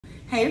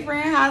Hey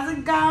friend, how's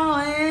it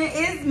going?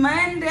 It's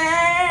Monday.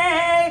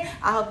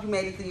 I hope you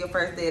made it through your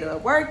first day of the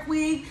work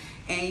week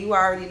and you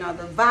already know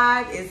the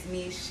vibe. It's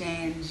me,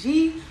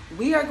 Shanji.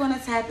 We are going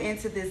to tap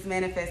into this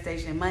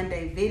Manifestation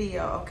Monday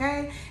video,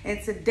 okay?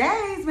 And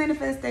today's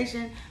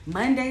Manifestation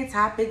Monday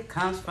topic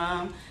comes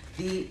from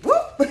the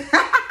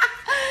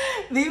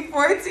the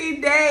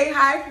 14-day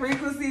high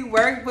frequency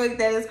workbook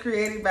that is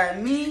created by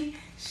me,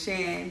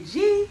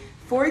 Shanji.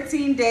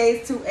 14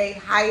 days to a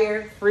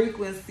higher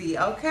frequency,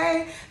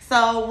 okay?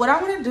 So what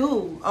I want to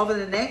do over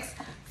the next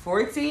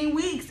 14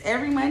 weeks,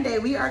 every Monday,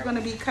 we are going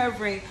to be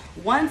covering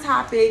one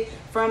topic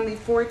from the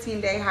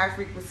 14-day high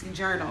frequency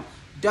journal.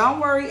 Don't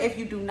worry if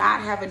you do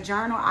not have a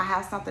journal. I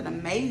have something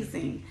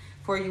amazing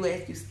for you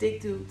if you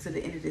stick to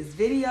the end of this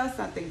video,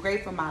 something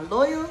great for my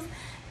loyals.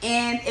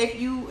 And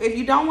if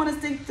you don't want to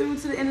stick through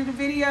to the end of the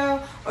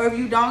video, or if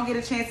you don't get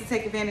a chance to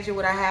take advantage of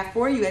what I have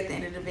for you at the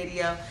end of the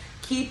video,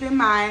 keep in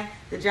mind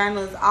the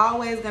journal is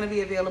always going to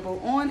be available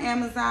on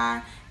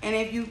Amazon. And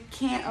if you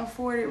can't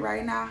afford it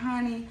right now,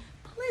 honey,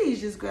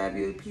 please just grab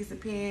you a piece of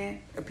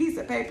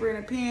paper and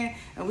a pen,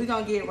 and we're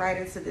going to get right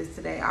into this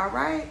today, all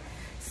right?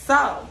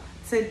 So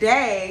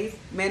today's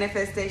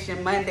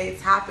Manifestation Monday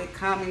topic,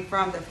 coming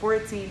from the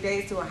 14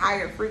 days to a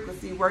higher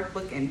frequency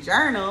workbook and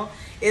journal,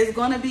 is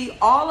going to be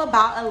all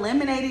about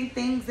eliminating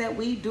things that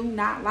we do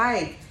not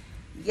like.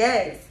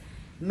 Yes,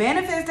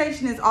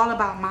 manifestation is all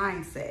about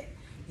mindset.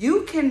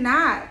 You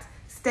cannot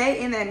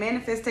stay in that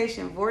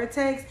manifestation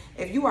vortex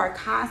if you are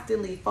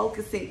constantly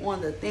focusing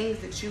on the things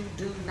that you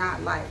do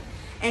not like.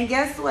 And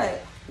guess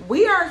what?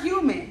 We are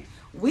human.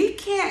 We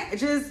can't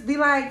just be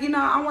like,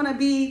 I want to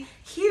be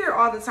here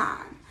all the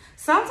time.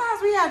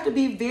 Sometimes we have to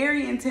be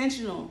very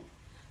intentional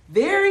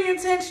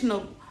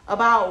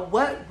about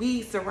what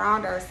we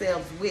surround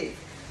ourselves with.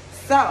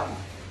 So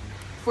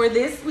for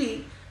this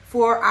week,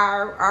 for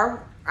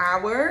our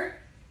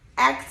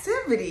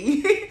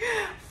activity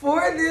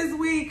for this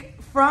week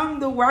from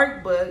the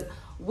workbook,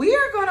 we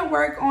are going to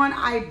work on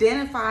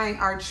identifying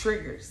our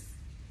triggers.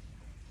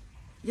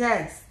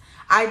 Yes,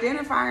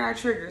 identifying our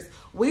triggers.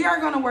 We are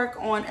going to work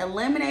on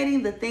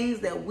eliminating the things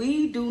that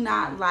we do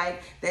not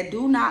like, that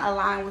do not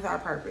align with our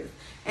purpose.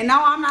 And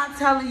now I'm not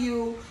telling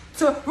you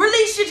to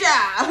release your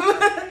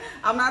job.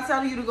 I'm not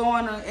telling you to go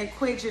on and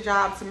quit your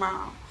job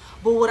tomorrow.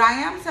 But what I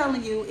am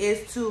telling you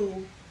is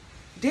to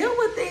deal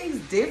with things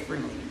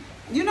differently.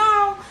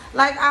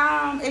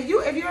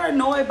 If you're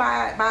annoyed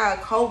by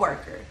a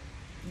coworker,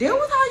 deal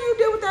with how you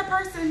deal with that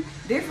person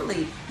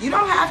differently. You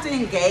don't have to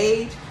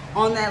engage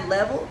on that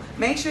level.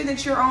 Make sure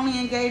that you're only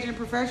engaging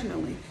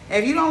professionally.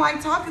 If you don't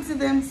like talking to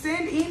them,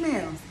 send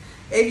emails.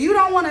 If you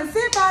don't want to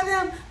sit by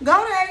them,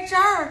 go to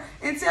HR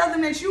and tell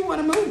them that you want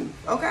to move,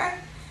 okay?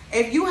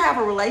 If you have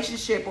a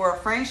relationship or a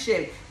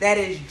friendship that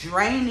is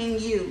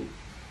draining you,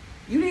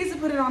 you need to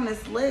put it on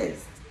this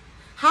list.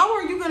 How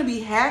are you going to be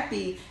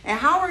happy, and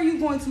how are you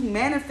going to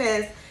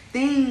manifest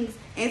things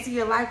into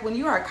your life when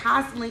you are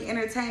constantly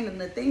entertaining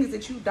the things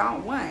that you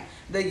don't want?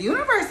 The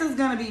universe is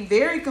going to be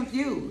very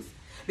confused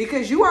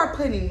because you are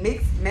putting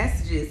mixed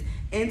messages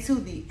into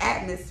the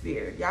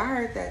atmosphere. Y'all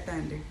heard that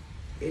thunder?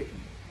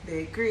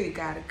 The agreed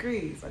God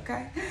agrees,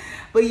 okay?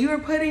 But you are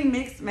putting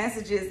mixed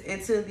messages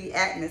into the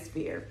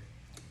atmosphere.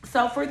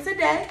 So for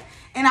today,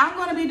 and I'm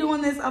going to be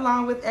doing this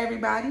along with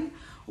everybody,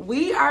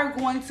 we are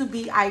going to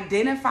be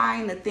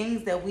identifying the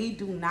things that we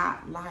do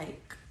not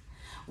like.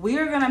 We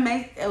are going to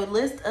make a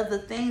list of the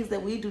things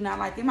that we do not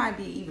like. It might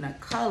be even a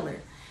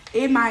color.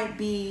 It might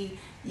be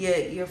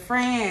your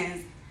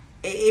friends.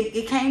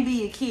 It can't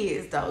be your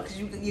kids, though, because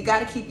you got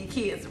to keep your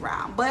kids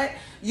around. But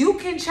you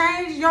can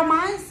change your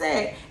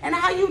mindset, and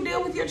how you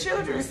deal with your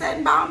children.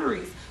 Setting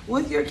boundaries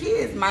with your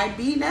kids might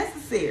be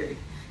necessary.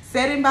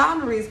 Setting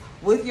boundaries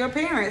with your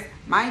parents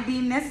might be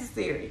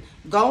necessary.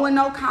 Going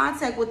no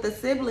contact with the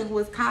sibling who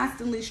is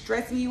constantly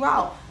stressing you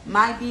out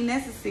might be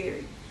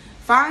necessary.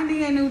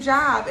 Finding a new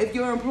job if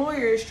your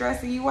employer is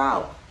stressing you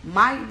out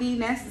might be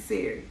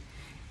necessary.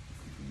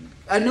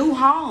 A new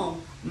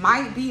home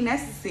might be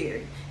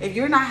necessary. If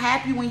you're not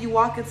happy when you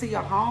walk into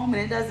your home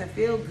and it doesn't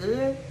feel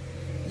good,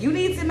 you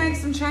need to make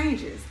some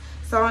changes.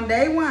 So on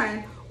day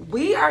one,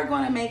 we are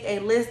going to make a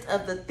list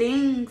of the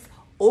things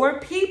or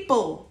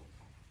people,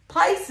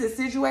 places,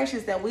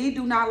 situations that we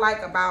do not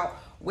like about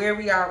where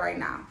we are right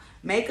now.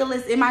 Make a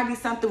list. It might be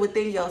something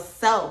within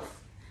yourself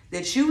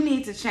that you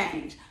need to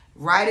change.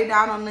 Write it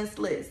down on this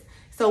list.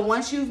 So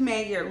once you've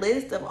made your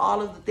list of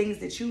all of the things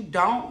that you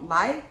don't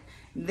like,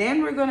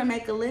 then we're going to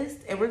make a list,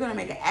 and we're going to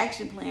make an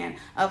action plan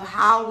of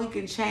how we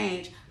can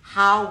change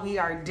how we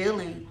are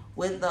dealing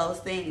with those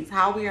things,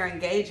 how we are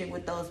engaging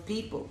with those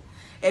people.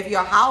 If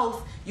your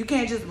house, you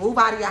can't just move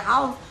out of your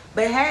house,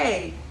 but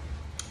hey,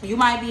 you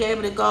might be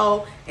able to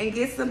go and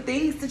get some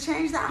things to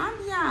change the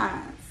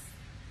ambiance.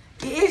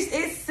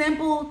 It's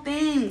simple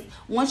things.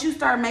 Once you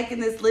start making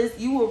this list,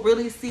 you will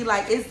really see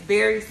it's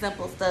very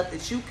simple stuff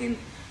that you can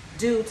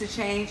do to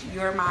change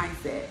your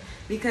mindset.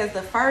 Because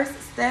the first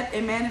step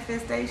in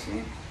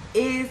manifestation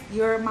is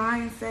your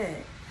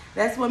mindset.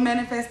 That's what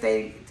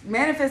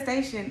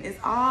manifestation is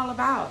all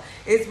about.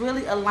 It's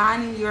really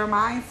aligning your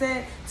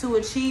mindset to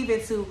achieve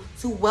and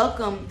to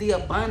welcome the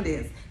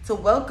abundance, to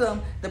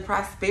welcome the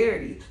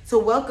prosperity, to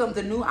welcome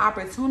the new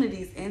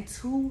opportunities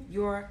into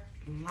your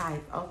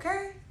life,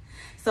 okay?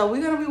 So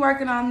we're going to be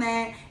working on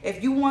that.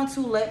 If you want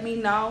to, let me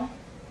know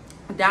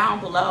down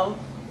below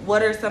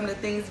what are some of the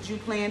things that you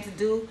plan to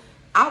do.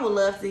 I would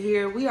love to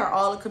hear. We are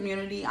all a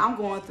community. I'm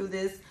going through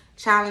this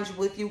challenge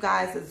with you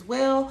guys as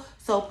well.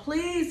 So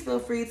please feel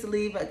free to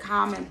leave a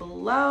comment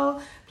below.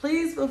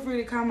 Please feel free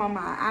to come on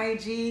my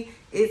IG.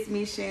 It's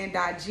me,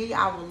 Shan.G.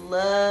 I would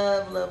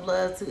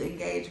love to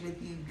engage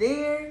with you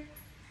there.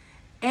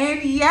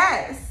 And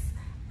yes,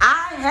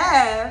 I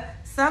have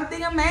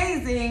something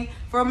amazing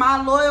for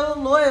my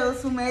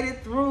loyals who made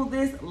it through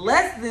this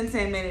less than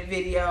 10-minute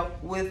video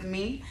with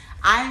me.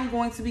 I am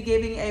going to be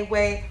giving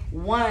away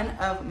one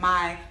of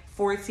my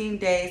 14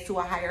 days to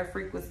a higher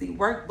frequency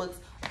workbooks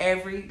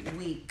every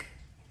week.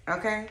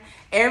 Okay?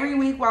 Every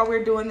week while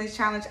we're doing this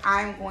challenge,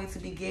 I am going to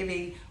be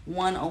giving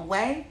one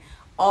away.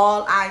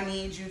 All I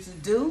need you to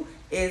do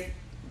is,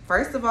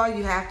 first of all,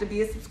 you have to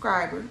be a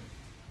subscriber.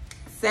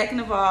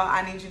 Second of all,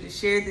 I need you to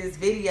share this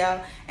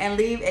video and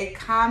leave a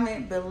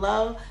comment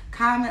below,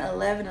 comment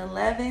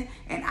 1111,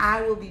 and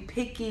I will be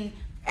picking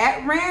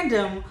at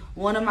random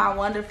one of my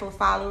wonderful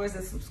followers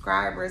and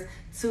subscribers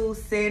to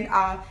send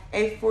off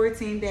a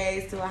 14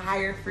 days to a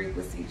higher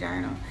frequency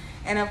journal.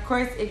 And of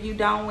course, if you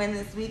don't win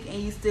this week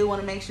and you still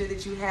want to make sure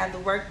that you have the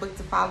workbook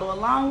to follow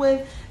along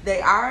with, they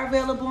are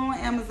available on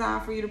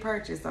Amazon for you to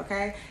purchase,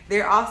 okay?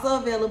 They're also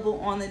available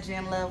on the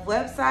Gem Love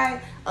website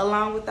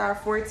along with our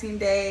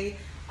 14-day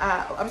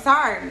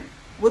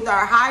with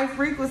our high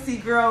frequency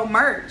girl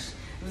merch.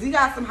 We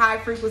got some high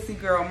frequency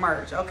girl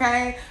merch,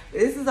 okay?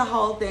 This is a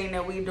whole thing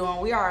that we're doing.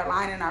 We are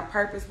aligning our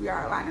purpose. We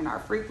are aligning our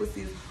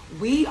frequencies.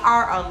 We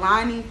are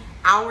aligning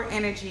our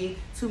energy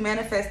to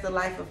manifest the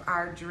life of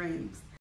our dreams.